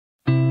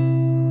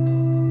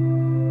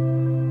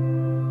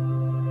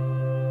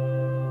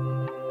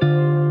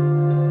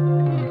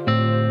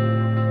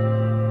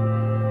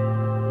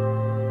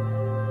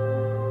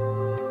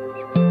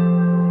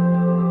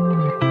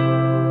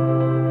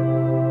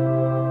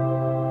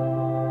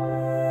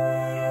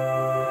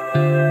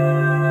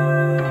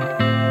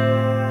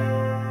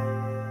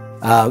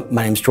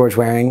My name is George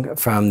Waring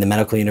from the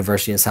Medical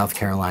University of South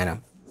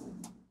Carolina.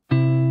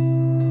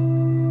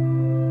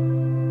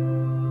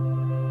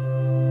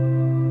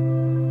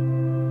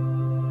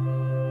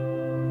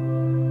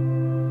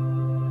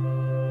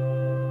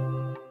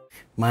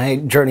 My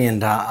journey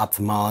into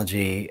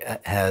ophthalmology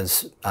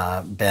has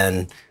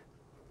been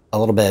a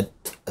little bit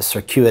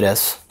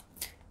circuitous.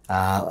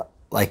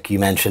 Like you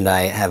mentioned,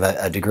 I have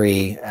a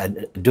degree, a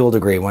dual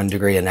degree, one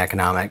degree in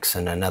economics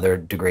and another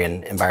degree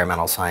in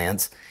environmental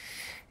science.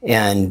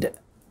 And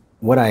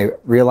what I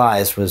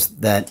realized was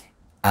that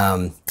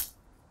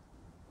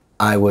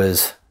I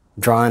was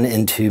drawn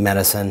into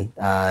medicine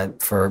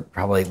for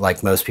probably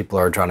like most people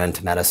are drawn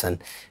into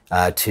medicine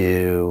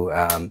to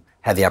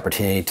have the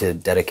opportunity to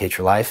dedicate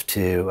your life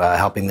to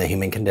helping the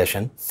human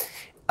condition.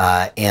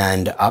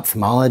 And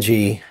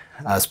ophthalmology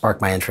sparked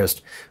my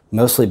interest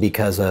mostly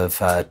because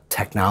of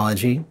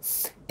technology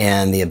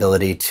and the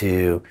ability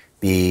to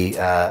be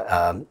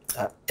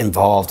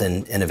involved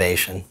in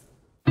innovation.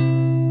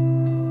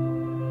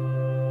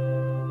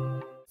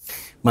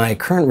 My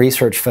current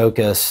research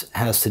focus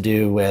has to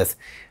do with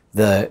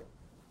the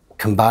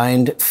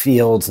combined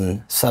fields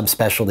and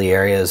subspecialty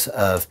areas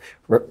of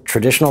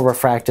traditional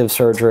refractive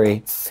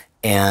surgery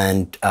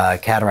and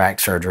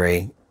cataract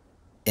surgery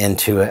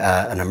into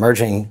an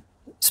emerging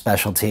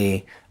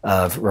specialty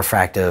of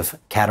refractive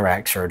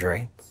cataract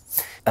surgery.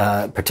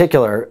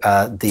 Particular,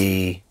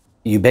 the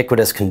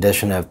ubiquitous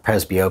condition of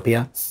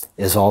presbyopia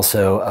is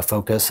also a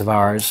focus of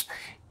ours,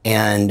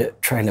 and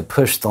trying to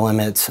push the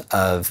limits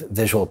of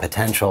visual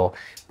potential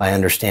by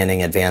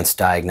understanding advanced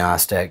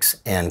diagnostics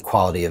and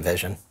quality of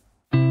vision.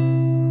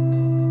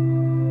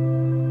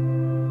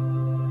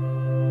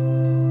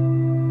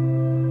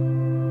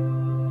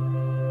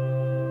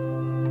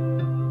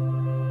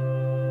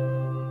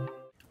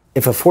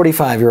 If a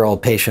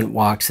 45-year-old patient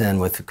walks in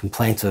with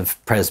complaints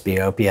of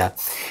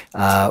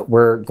presbyopia,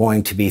 we're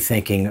going to be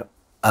thinking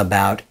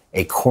about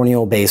a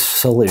corneal-based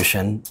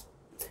solution,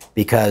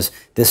 because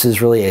this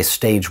is really a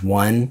stage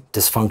 1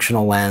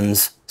 dysfunctional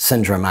lens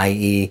syndrome,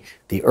 i.e.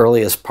 the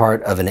earliest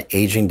part of an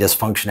aging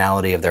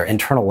dysfunctionality of their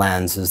internal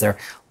lens is their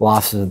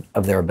loss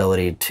of their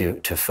ability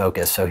to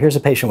focus. So here's a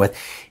patient with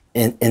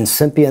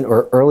incipient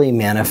or early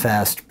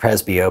manifest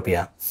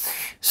presbyopia.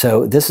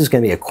 So this is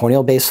going to be a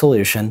corneal-based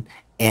solution.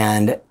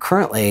 And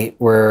currently,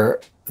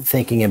 we're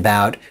thinking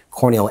about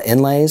corneal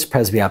inlays,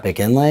 presbyopic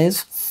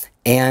inlays,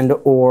 and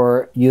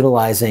or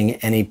utilizing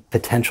any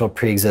potential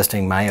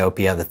pre-existing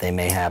myopia that they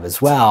may have as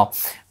well.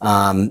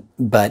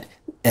 But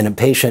in a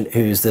patient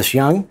who's this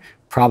young,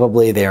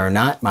 probably they are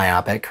not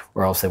myopic,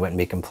 or else they wouldn't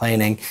be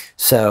complaining.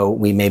 So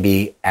we may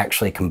be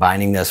actually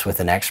combining this with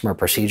an excimer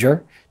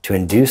procedure to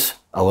induce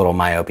a little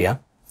myopia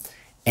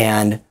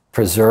and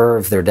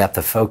preserve their depth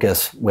of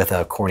focus with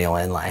a corneal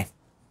inlay.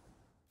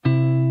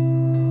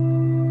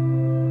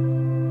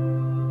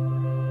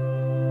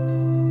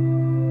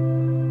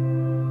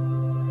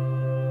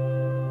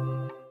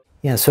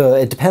 Yeah, so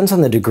it depends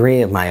on the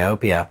degree of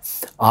myopia.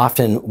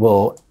 Often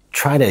we'll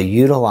try to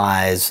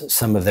utilize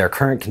some of their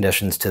current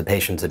conditions to the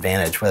patient's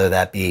advantage, whether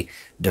that be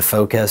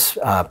defocus,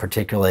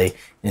 particularly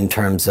in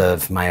terms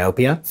of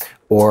myopia,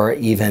 or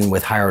even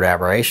with high order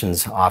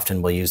aberrations,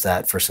 often we'll use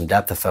that for some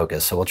depth of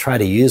focus. So we'll try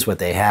to use what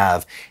they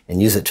have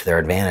and use it to their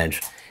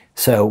advantage.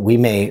 So we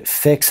may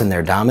fix in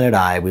their dominant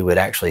eye, we would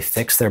actually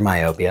fix their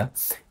myopia,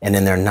 and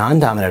in their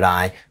non-dominant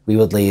eye, we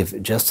would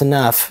leave just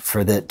enough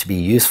for that to be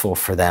useful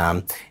for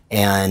them.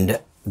 And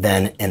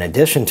then in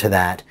addition to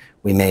that,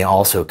 we may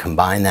also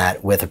combine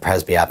that with a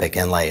presbyopic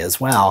inlay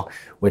as well,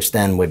 which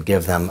then would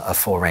give them a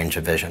full range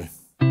of vision.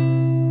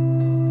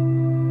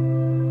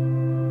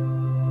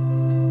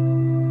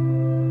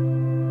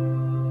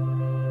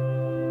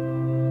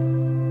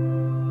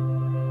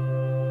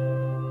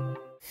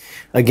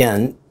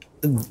 Again,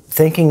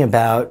 thinking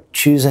about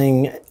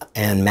choosing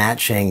and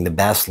matching the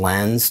best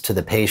lens to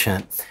the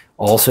patient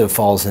also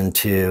falls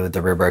into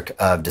the rubric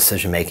of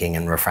decision-making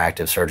in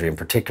refractive surgery, in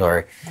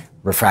particular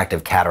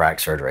refractive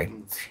cataract surgery.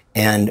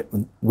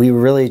 And we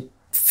really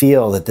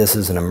feel that this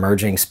is an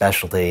emerging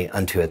specialty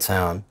unto its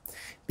own,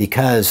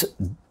 because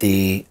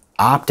the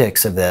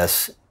optics of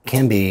this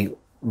can be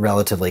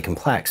relatively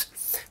complex.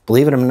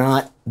 Believe it or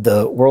not,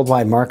 the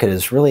worldwide market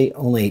is really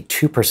only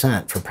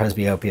 2% for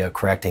presbyopia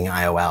correcting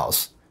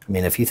IOLs. I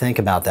mean, if you think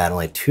about that,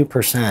 only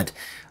 2%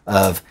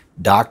 of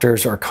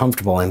doctors are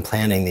comfortable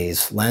implanting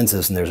these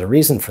lenses, and there's a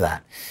reason for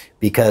that,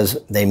 because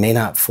they may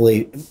not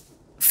fully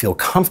feel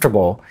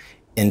comfortable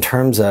in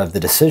terms of the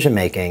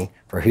decision-making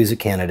for who's a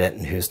candidate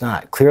and who's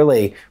not.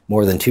 Clearly,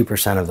 more than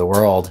 2% of the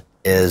world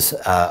is,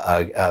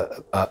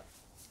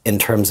 in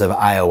terms of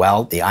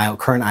IOL, the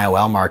current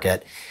IOL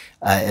market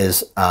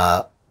is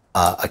a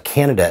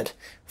candidate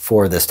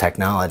for this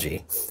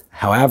technology.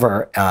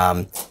 However,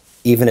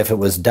 even if it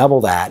was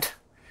double that,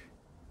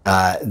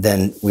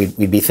 then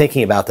we'd be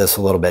thinking about this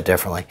a little bit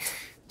differently.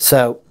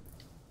 So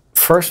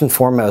first and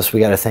foremost, we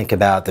got to think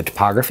about the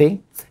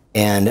topography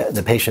and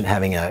the patient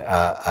having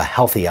a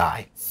healthy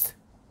eye.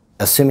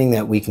 Assuming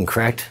that we can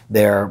correct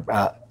their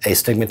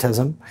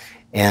astigmatism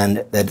and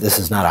that this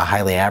is not a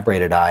highly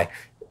aberrated eye,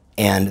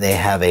 and they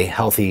have a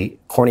healthy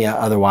cornea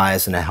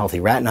otherwise and a healthy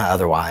retina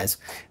otherwise,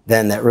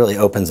 then that really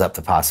opens up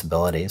the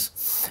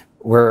possibilities.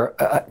 We're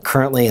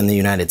currently in the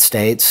United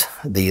States,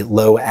 the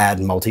low-ad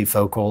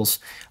multifocals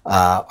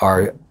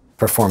are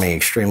performing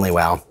extremely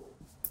well.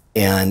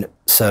 And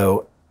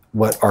so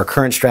what our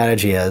current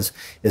strategy is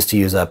to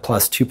use a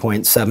plus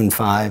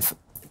 2.75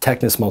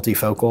 Technis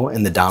multifocal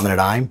in the dominant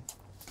eye.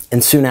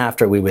 And soon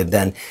after, we would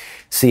then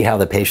see how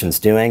the patient's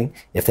doing.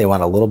 If they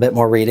want a little bit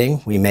more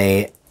reading, we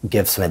may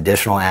give some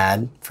additional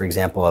ad, for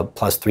example, a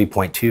plus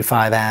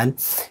 3.25 ad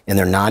in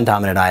their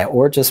non-dominant eye,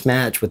 or just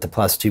match with the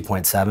plus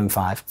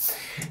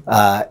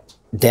 2.75.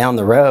 Down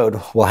the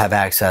road, we'll have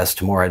access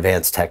to more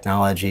advanced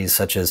technologies,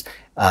 such as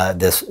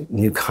this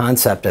new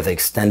concept of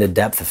extended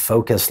depth of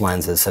focus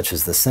lenses, such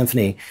as the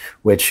Symphony,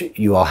 which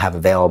you all have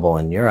available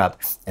in Europe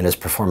and is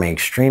performing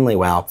extremely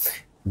well.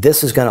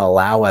 This is going to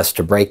allow us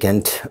to break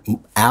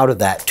out of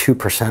that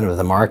 2% of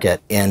the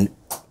market, and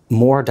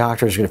more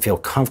doctors are going to feel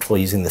comfortable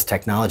using this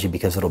technology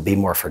because it'll be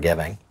more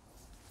forgiving.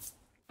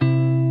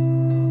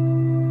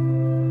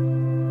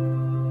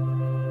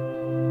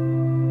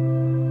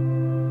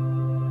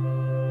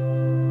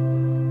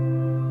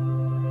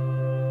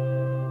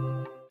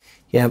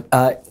 Yeah,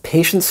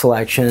 patient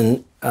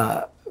selection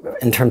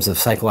in terms of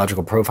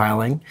psychological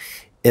profiling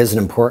is an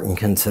important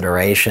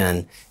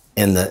consideration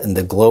in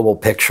the global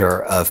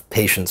picture of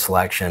patient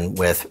selection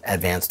with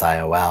advanced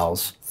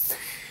IOLs.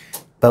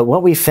 But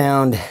what we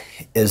found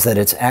is that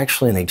it's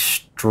actually an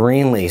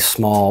extremely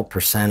small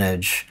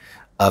percentage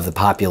of the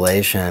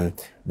population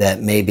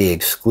that may be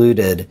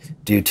excluded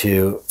due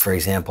to, for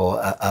example,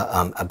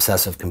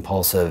 obsessive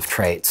compulsive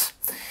traits.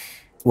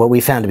 What we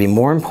found to be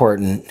more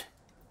important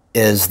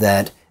is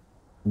that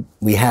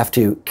we have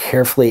to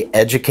carefully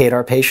educate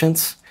our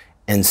patients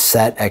and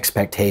set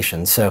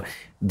expectations. So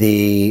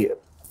the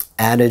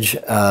adage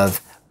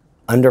of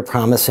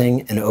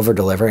under-promising and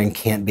over-delivering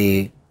can't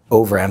be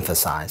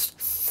overemphasized.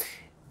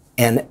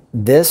 And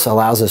this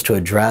allows us to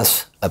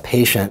address a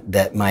patient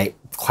that might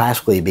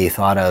classically be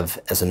thought of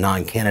as a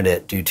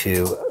non-candidate due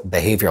to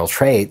behavioral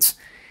traits,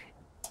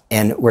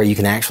 and where you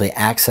can actually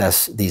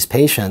access these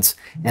patients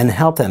and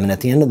help them. And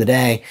at the end of the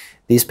day,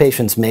 these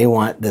patients may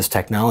want this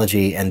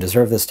technology and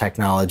deserve this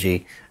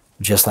technology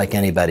just like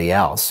anybody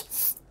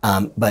else.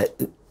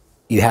 But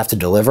you have to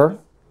deliver.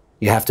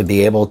 You have to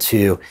be able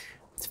to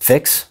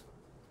fix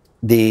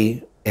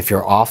if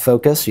you're off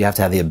focus, you have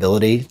to have the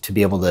ability to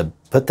be able to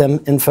put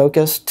them in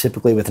focus,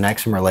 typically with an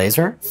excimer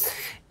laser.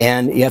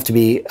 And you have to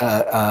be,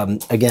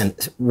 again,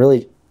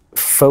 really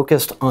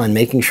focused on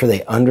making sure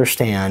they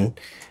understand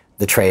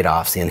the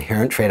trade-offs, the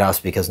inherent trade-offs,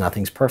 because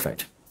nothing's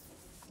perfect.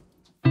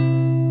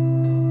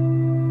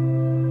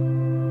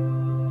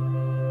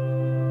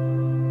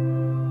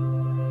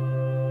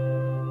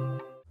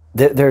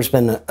 There's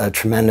been a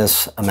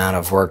tremendous amount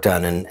of work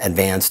done in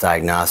advanced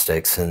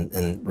diagnostics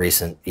in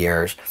recent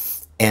years,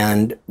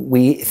 and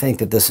we think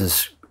that this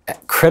is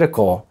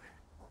critical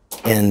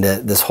in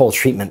this whole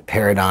treatment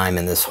paradigm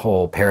and this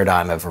whole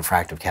paradigm of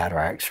refractive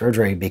cataract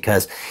surgery,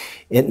 because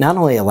it not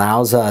only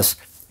allows us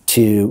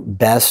to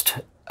best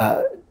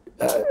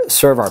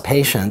serve our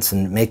patients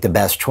and make the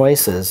best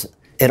choices,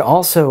 it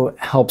also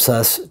helps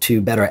us to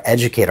better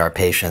educate our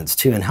patients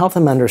too and help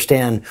them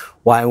understand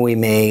why we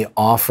may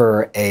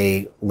offer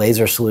a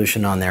laser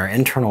solution on their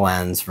internal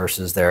lens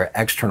versus their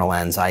external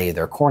lens, i.e.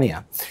 their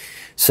cornea.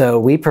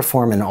 So we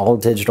perform an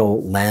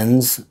all-digital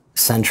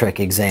lens-centric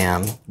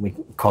exam we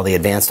call the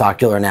advanced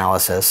ocular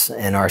analysis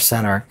in our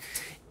center,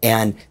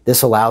 and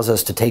this allows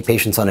us to take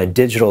patients on a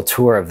digital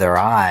tour of their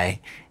eye.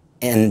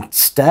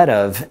 Instead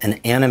of an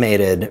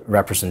animated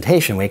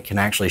representation, we can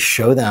actually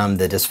show them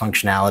the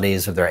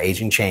dysfunctionalities of their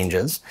aging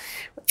changes,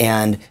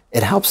 and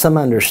it helps them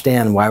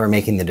understand why we're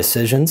making the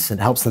decisions. It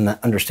helps them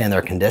understand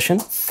their condition,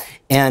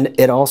 and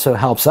it also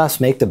helps us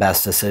make the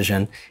best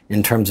decision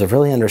in terms of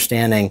really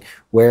understanding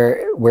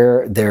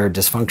where their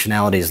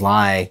dysfunctionalities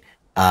lie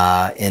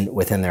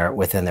within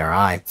their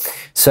eye.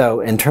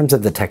 So in terms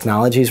of the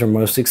technologies we're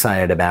most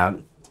excited about,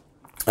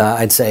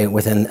 I'd say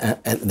within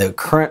the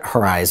current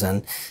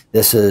horizon,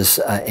 this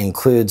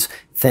includes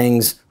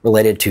things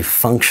related to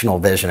functional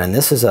vision. And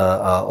this is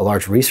a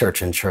large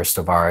research interest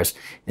of ours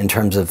in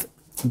terms of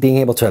being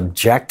able to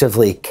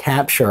objectively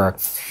capture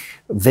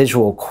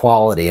visual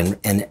quality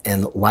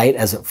and light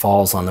as it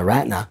falls on the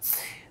retina.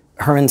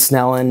 Hermann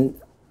Snellen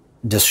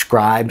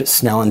described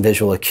Snellen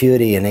visual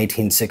acuity in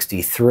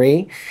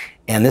 1863.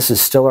 And this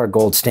is still our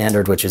gold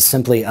standard, which is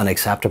simply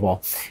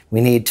unacceptable.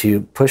 We need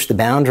to push the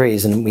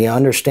boundaries, and we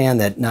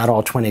understand that not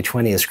all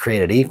 20/20 is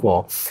created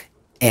equal.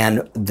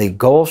 And the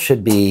goal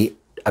should be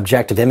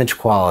objective image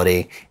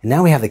quality. And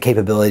now we have the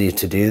capability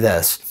to do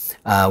this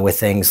with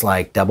things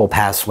like double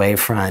pass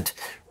wavefront,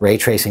 ray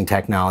tracing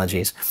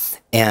technologies,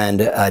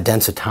 and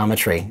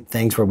densitometry,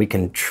 things where we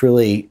can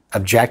truly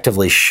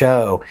objectively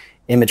show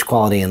image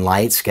quality and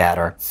light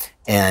scatter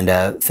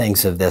and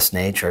things of this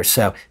nature.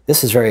 So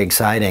this is very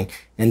exciting.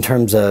 In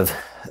terms of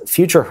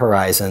future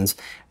horizons,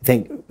 I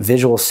think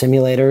visual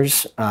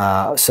simulators,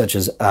 such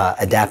as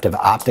adaptive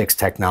optics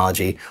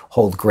technology,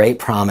 hold great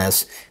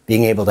promise.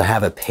 Being able to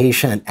have a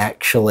patient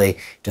actually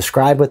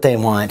describe what they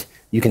want,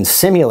 you can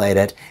simulate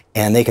it,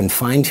 and they can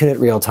fine-tune it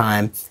real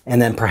time,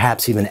 and then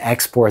perhaps even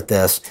export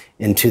this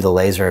into the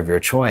laser of your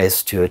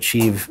choice to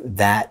achieve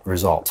that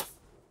result.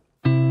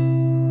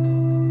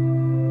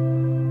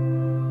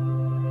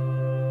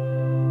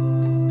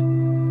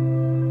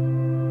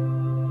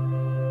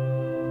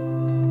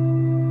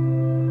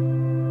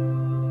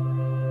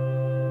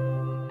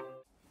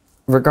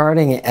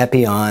 Regarding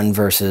epi-on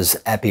versus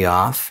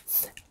epi-off,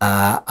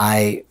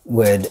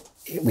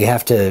 we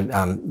have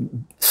to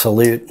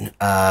salute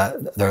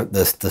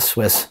the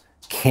Swiss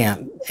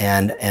camp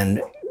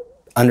and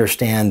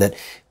understand that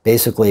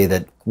basically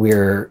that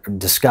we're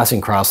discussing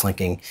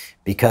cross-linking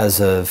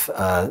because of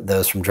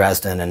those from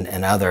Dresden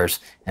and others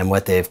and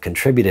what they've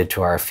contributed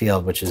to our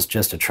field, which is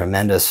just a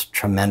tremendous,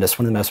 one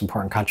of the most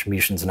important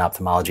contributions in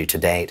ophthalmology to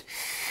date.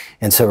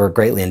 And so we're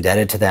greatly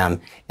indebted to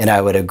them. And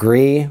I would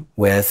agree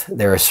with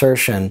their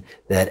assertion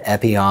that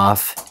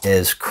epi-off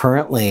is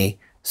currently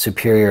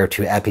superior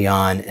to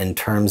epi-on in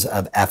terms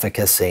of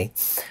efficacy.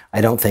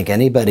 I don't think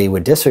anybody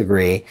would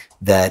disagree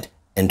that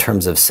in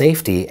terms of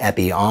safety,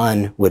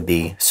 epi-on would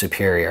be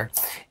superior.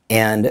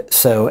 And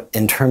so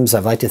in terms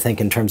of, I like to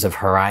think in terms of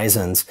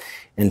horizons,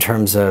 in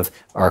terms of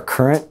our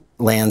current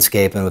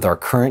landscape and with our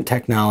current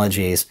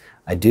technologies,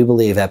 I do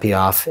believe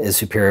epi-off is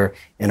superior.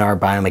 In our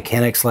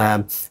biomechanics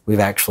lab, we've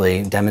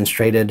actually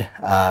demonstrated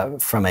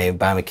from a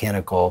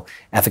biomechanical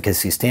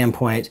efficacy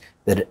standpoint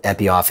that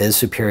epi-off is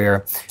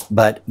superior.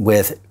 But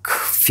with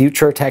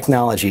future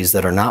technologies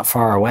that are not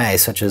far away,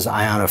 such as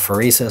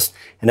ionophoresis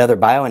and other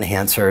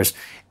bioenhancers,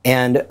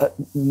 and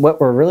what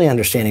we're really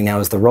understanding now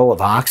is the role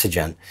of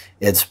oxygen.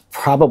 It's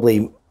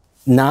probably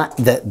not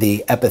that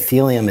the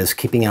epithelium is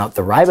keeping out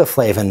the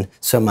riboflavin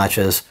so much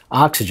as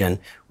oxygen,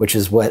 which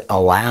is what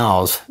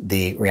allows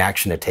the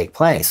reaction to take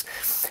place.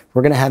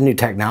 We're going to have new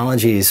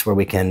technologies where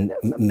we can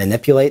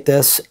manipulate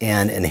this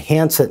and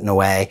enhance it in a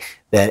way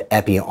that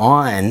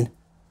epi-on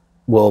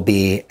will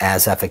be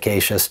as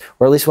efficacious,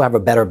 or at least we'll have a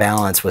better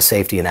balance with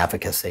safety and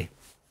efficacy.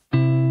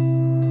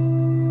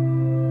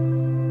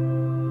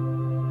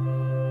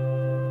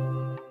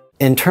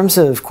 In terms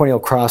of corneal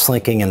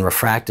cross-linking and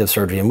refractive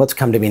surgery and what's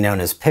come to be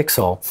known as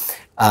Pixel,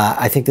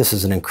 I think this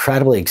is an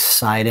incredibly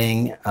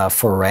exciting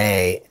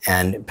foray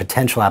and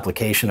potential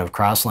application of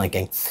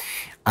cross-linking.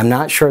 I'm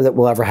not sure that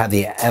we'll ever have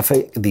the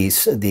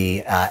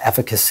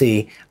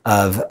efficacy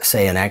of,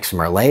 say, an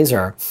excimer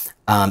laser.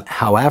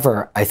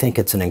 However, I think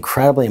it's an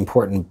incredibly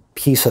important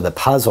piece of the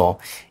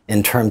puzzle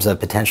in terms of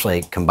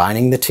potentially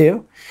combining the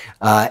two.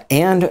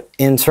 And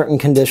in certain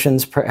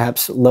conditions,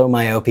 perhaps low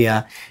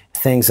myopia,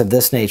 things of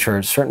this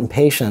nature, certain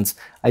patients,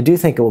 I do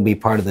think it will be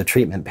part of the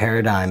treatment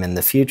paradigm in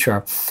the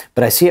future,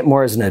 but I see it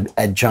more as an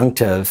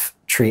adjunctive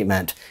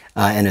treatment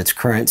in its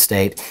current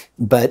state.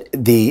 But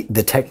the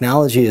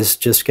technology is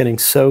just getting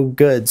so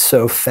good,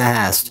 so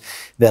fast,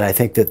 that I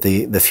think that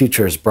the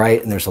future is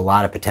bright and there's a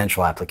lot of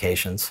potential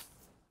applications.